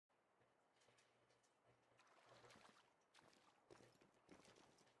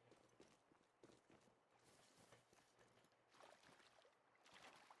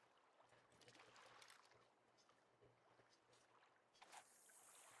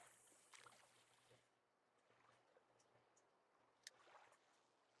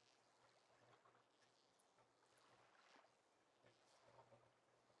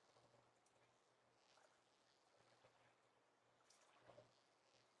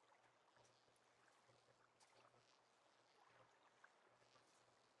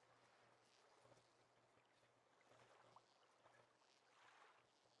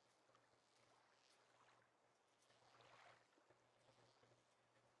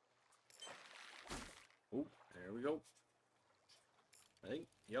we go. I think.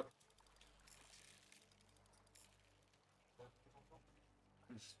 Yep.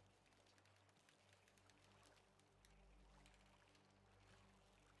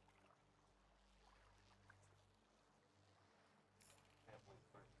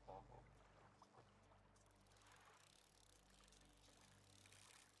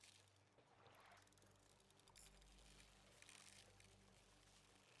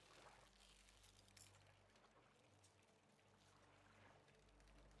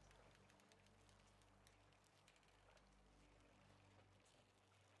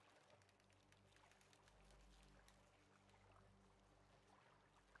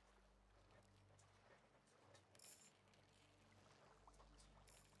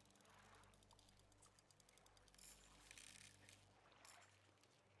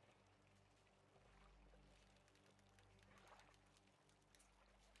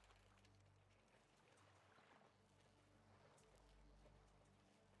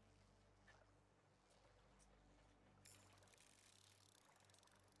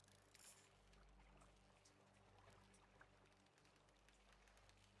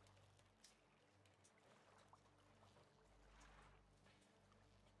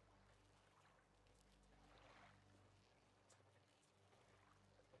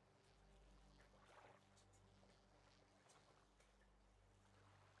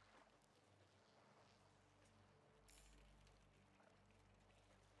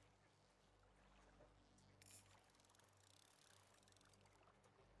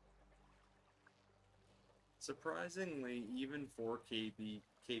 Surprisingly, even for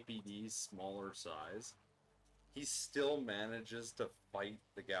KPD's smaller size, he still manages to fight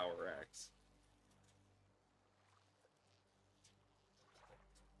the Graureiher X.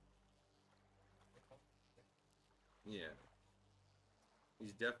 Yeah.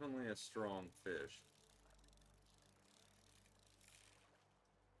 He's definitely a strong fish.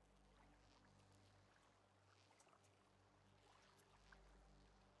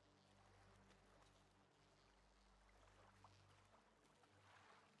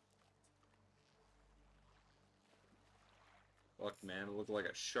 Look, man, it looked like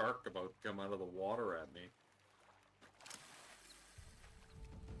a shark about to come out of the water at me.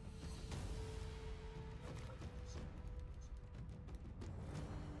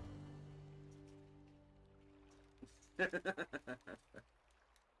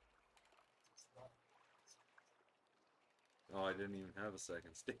 Oh, I didn't even have a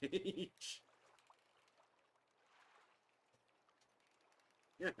second stage.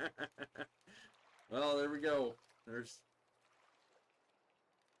 Well, there we go. There's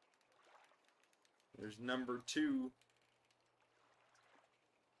number 2.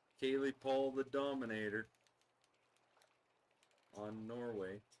 Kalle Paul the Dominator on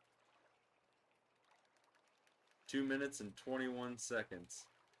Norway. 2 minutes and 21 seconds.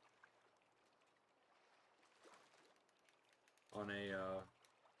 On a, I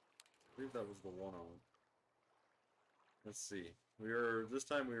believe that was the 1-on. Let's see. This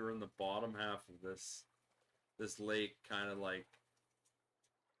time we were in the bottom half of this lake, kind of like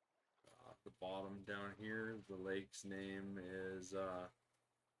the bottom down here. The lake's name is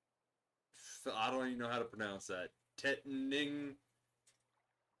I don't even know how to pronounce that. Tetning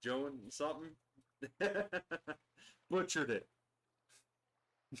Joan something. Butchered it.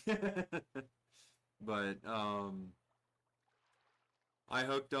 But I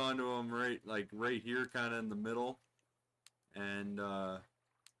hooked onto him right here, kind of in the middle, and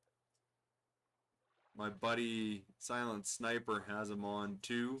my buddy Silent Sniper has him on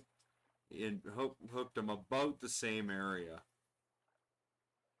too, and hooked him about the same area.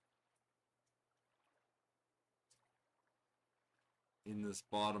 In this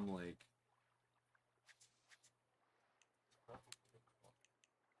bottom lake.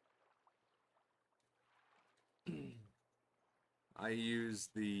 I use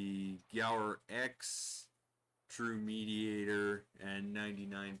the Graureiher X, True Mediator, and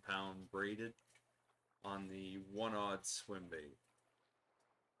 99-pound Braided on the 1-odd Swimbait.